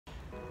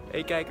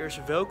Hey kijkers,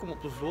 welkom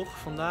op de vlog.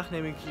 Vandaag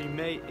neem ik jullie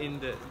mee in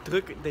de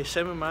drukke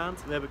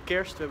decembermaand. We hebben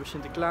kerst, we hebben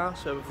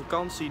Sinterklaas, we hebben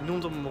vakantie,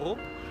 noem het maar op.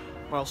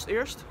 Maar als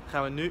eerst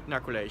gaan we nu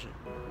naar college.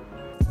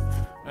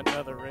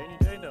 Another rainy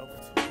day in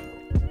Delft.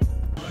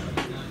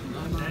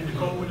 En de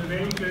komende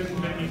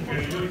weken ben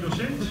ik jullie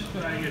docent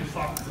bij het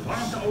vak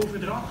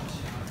warmteoverdracht.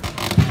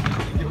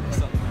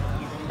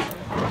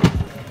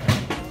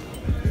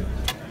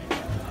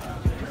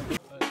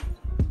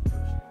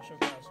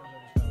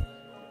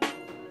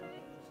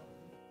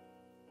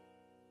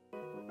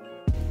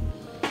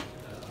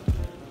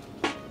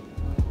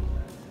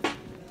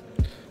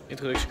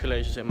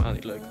 Introductiecollege is helemaal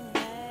niet leuk.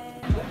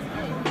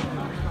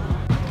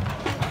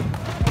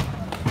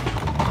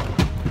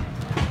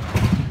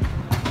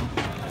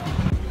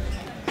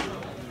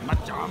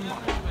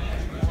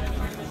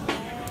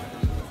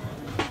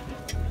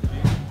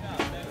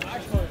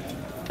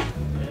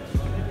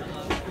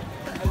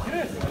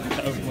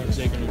 Daarover moet ik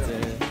zeker niet. Ik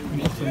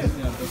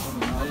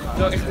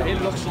zou echt de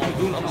hele dag zitten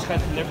doen, anders ga je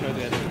het net nooit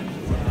redden.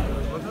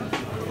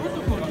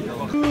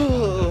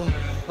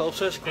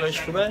 5:30,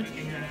 college voorbij.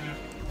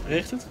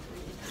 Regent het?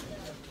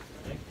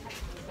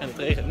 En het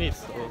regent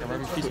niet. Oh, daar heb ik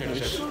mijn fiets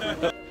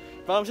neergezet.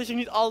 Waarom zit je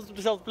niet altijd op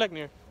dezelfde plek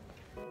neer?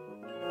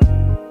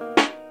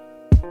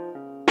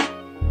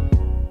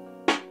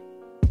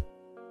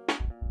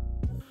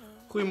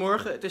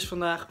 Goedemorgen, het is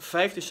vandaag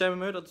 5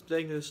 december, dat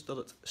betekent dus dat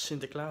het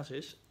Sinterklaas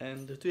is.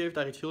 En de TU heeft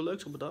daar iets heel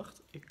leuks op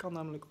bedacht. Ik kan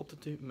namelijk op de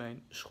TU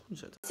mijn schoen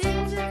zetten.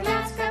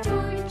 Sinterklaas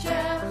kapoentje,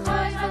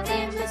 gooi wat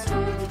in de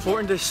schoen. Voor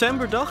een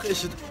decemberdag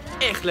is het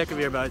echt lekker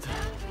weer buiten.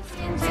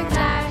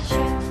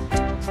 Sinterklaasje.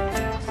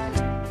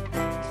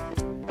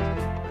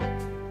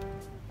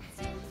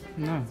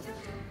 Nou,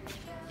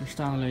 er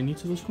staan alleen niet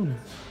zoveel schoenen.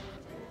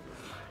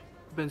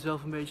 Ik ben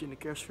zelf een beetje in de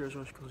kerstsfeer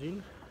zoals je kan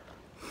zien.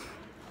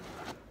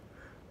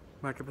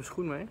 Maar ik heb een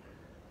schoen mee.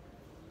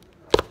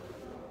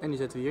 En die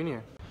zetten we hier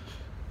neer.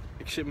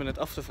 Ik zit me net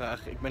af te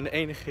vragen. Ik ben de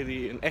enige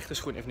die een echte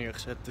schoen heeft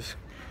neergezet. Dus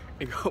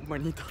ik hoop maar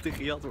niet dat die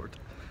gejat wordt.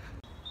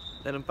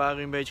 Net een paar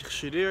uur een beetje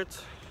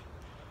gestudeerd.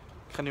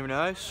 Ik ga nu weer naar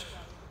huis.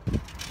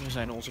 We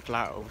zijn er onze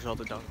klaar over. Is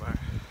altijd dankbaar.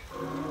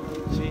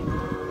 Zie.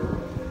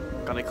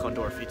 Kan ik gewoon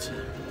doorfietsen.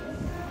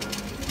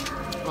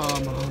 Oh,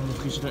 mijn handen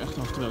vriezen er echt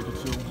af terwijl ik het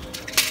film.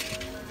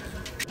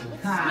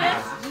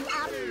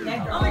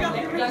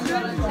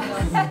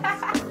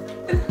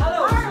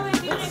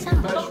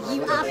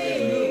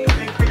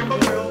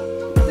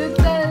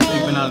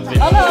 Ik ben aan het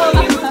winnen. Hallo!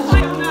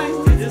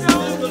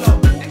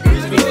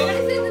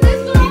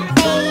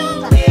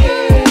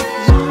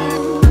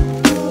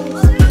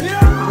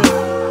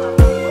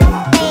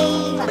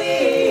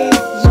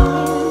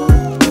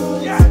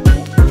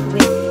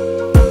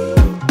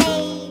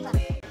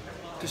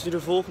 Het is nu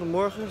de volgende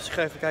morgen, dus ik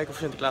ga even kijken of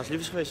Sinterklaas lief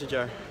is geweest dit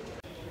jaar.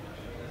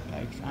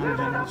 Kijk, aan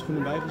zijn er wat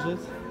schoenen bijgezet.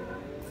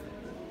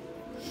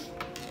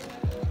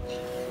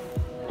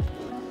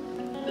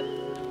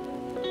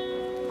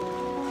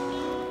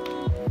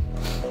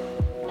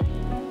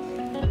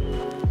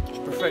 Dat is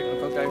perfect, dan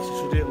kan ik even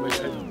studeren een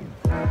beetje eten.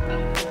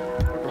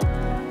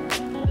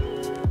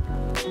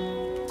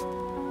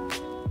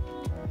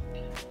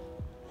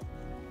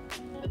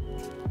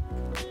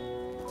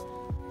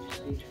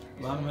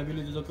 Waarom hebben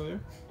jullie dit ook alweer?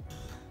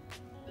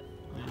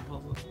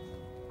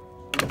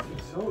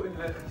 Zo in de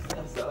weg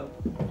gaan staan.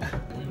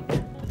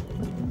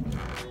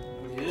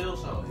 Moet je heel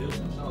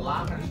snel,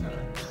 lager en sneller.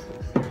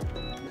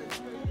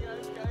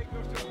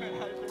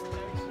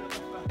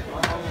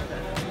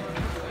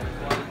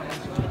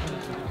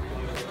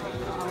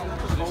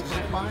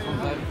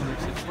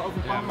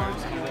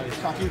 Ik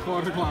ga hier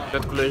gewoon reclame.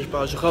 Net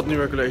collegepauze, gaat nu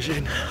weer college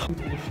in.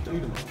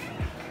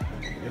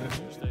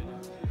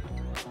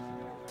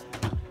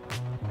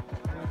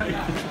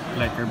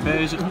 Lekker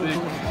bezig, pik.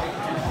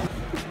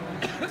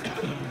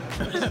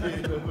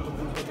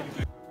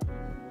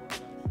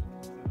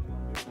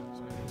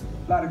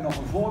 Laat ik nog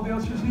een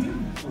voorbeeldje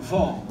zien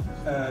van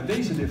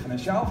deze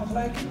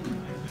differentiaalvergelijking.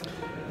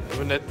 We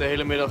hebben net de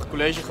hele middag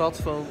college gehad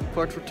van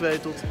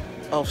 2:15 tot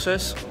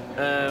 5:30.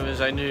 We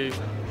zijn nu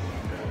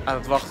aan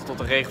het wachten tot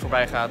de regen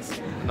voorbij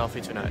gaat en dan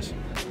fietsen we naar huis.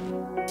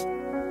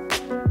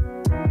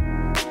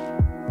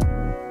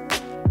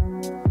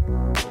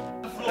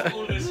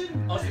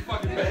 Als die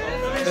fucking bent.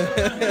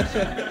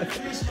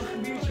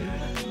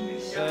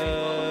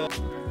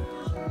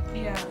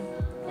 Ja.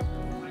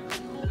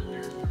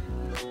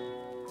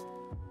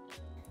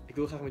 Ik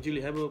wil graag met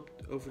jullie hebben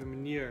over de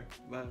manier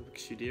waarop ik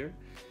studeer.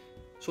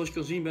 Zoals je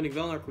kan zien ben ik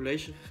wel naar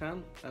college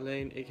gegaan,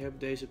 alleen ik heb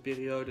deze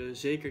periode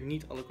zeker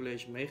niet alle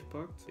colleges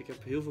meegepakt. Ik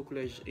heb heel veel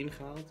colleges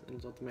ingehaald en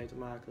dat had ermee te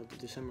maken dat de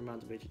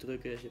decembermaand een beetje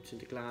druk is. Je hebt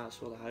Sinterklaas,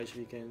 we hadden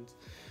huisweekend,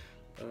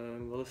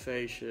 we hadden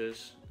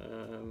feestjes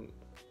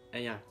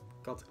en ja,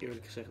 ik had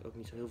eerlijk gezegd ook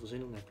niet zo heel veel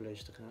zin om naar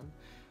college te gaan.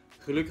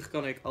 Gelukkig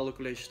kan ik alle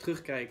colleges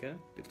terugkijken,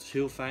 dit is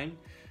heel fijn.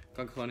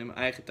 Kan ik gewoon in mijn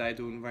eigen tijd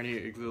doen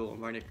wanneer ik wil en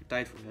wanneer ik er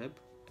tijd voor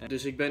heb.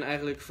 Dus ik ben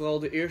eigenlijk vooral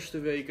de eerste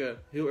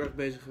weken heel erg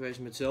bezig geweest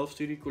met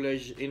zelfstudie,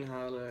 colleges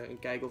inhalen en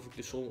kijken of ik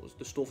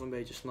de stof een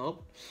beetje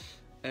snap.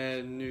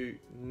 En nu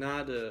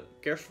na de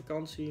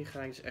kerstvakantie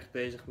ga ik dus echt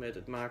bezig met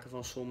het maken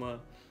van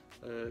sommen.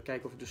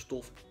 Kijken of ik de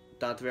stof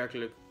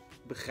daadwerkelijk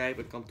begrijp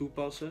en kan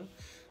toepassen.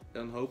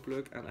 Dan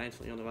hopelijk aan het eind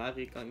van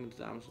januari kan ik mijn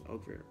tentamens dan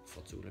ook weer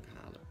fatsoenlijk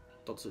halen.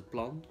 Dat is het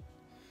plan.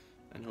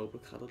 En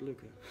hopelijk gaat het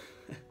lukken.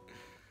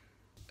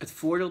 Het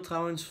voordeel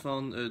trouwens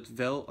van het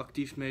wel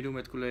actief meedoen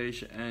met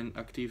college en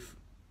actief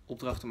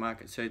opdrachten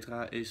maken, etc.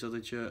 is dat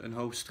het je een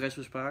hoop stress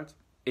bespaart.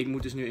 Ik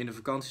moet dus nu in de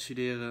vakantie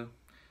studeren.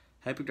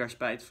 Heb ik daar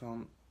spijt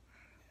van?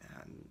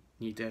 Ja,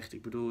 niet echt.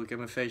 Ik bedoel, ik heb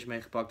een feestje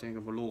meegepakt en ik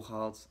heb een lol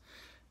gehad.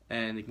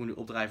 En ik moet nu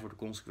opdraaien voor de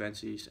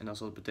consequenties. En als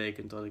dat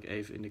betekent dat ik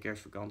even in de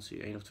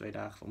kerstvakantie 1 of 2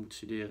 dagen van moet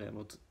studeren en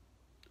wat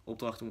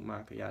opdrachten moet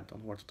maken, ja,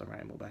 dan hoort het er maar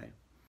helemaal bij.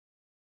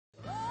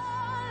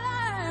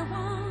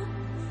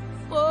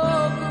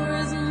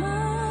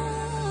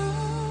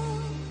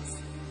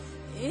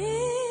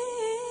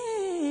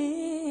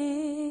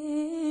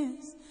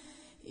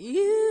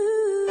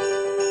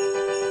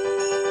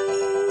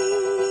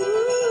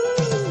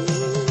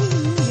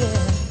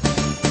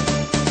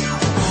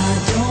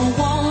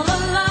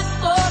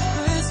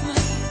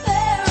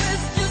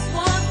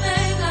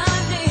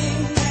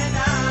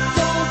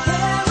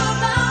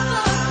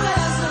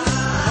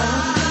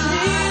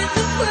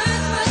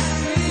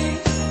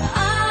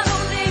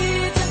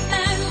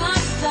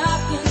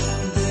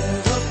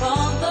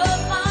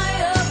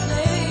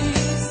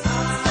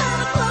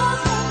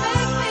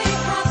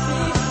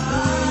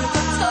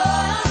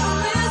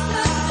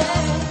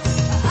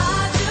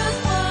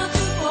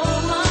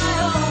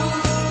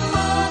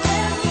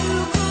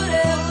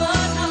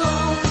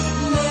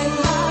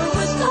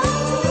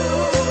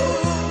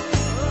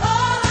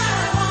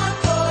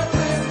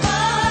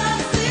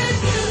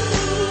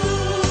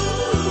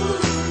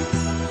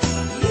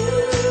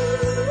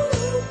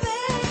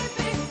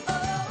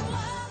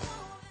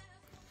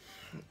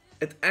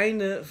 Het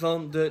einde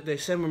van de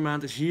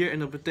decembermaand is hier en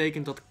dat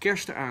betekent dat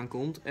kerst eraan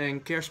komt.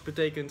 En kerst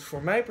betekent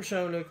voor mij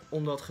persoonlijk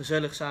om dat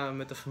gezellig samen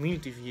met de familie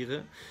te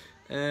vieren.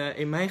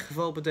 In mijn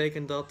geval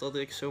betekent dat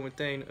ik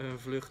zometeen een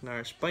vlucht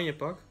naar Spanje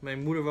pak.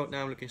 Mijn moeder woont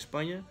namelijk in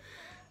Spanje.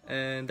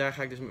 En daar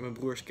ga ik dus met mijn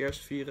broers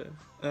kerst vieren.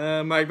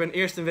 Maar ik ben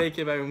eerst een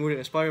weekje bij mijn moeder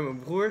in Spanje met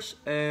mijn broers.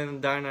 En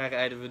daarna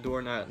rijden we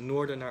door naar het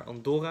noorden, naar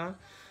Andere.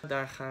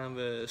 Daar gaan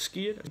we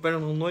skiën. Ik ben er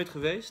nog nooit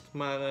geweest,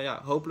 maar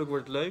ja, hopelijk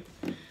wordt het leuk.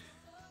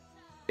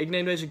 Ik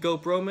neem deze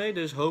GoPro mee,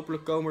 dus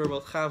hopelijk komen er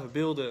wat gave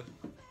beelden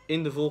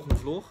in de volgende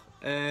vlog.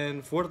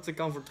 En voordat ik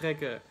kan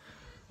vertrekken,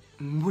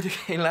 moet ik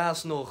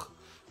helaas nog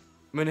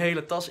mijn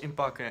hele tas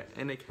inpakken.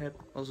 En ik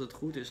heb, als het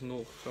goed is,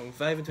 nog zo'n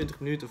 25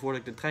 minuten voordat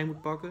ik de trein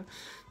moet pakken.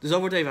 Dus dat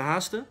wordt even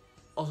haasten.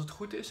 Als het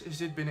goed is, is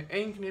dit binnen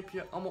 1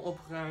 knipje allemaal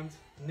opgeruimd,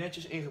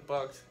 netjes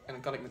ingepakt en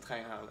dan kan ik mijn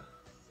trein halen.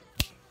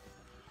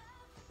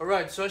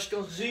 Alright, zoals je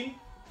kan zien,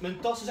 mijn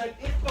tassen zijn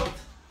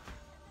ingepakt.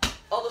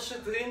 Alles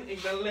zit erin.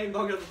 Ik ben alleen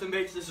bang dat het een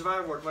beetje te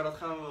zwaar wordt, maar dat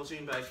gaan we wel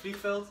zien bij het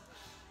vliegveld.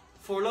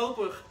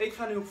 Voorlopig, ik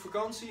ga nu op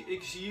vakantie.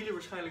 Ik zie jullie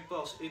waarschijnlijk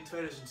pas in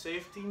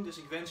 2017, dus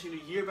ik wens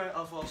jullie hierbij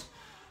alvast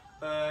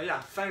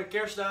ja, fijne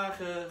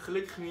kerstdagen,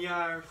 gelukkig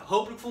nieuwjaar.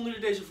 Hopelijk vonden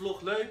jullie deze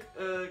vlog leuk.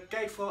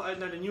 Kijk vooral uit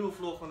naar de nieuwe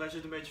vlog, want daar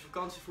zit een beetje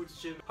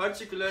vakantiefootage in.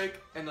 Hartstikke leuk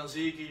en dan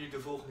zie ik jullie de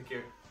volgende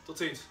keer. Tot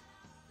ziens.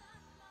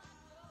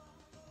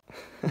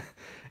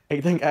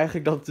 Ik denk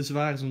eigenlijk dat het te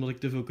zwaar is omdat ik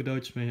te veel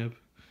cadeautjes mee heb.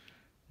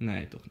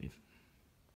 Nee, toch niet.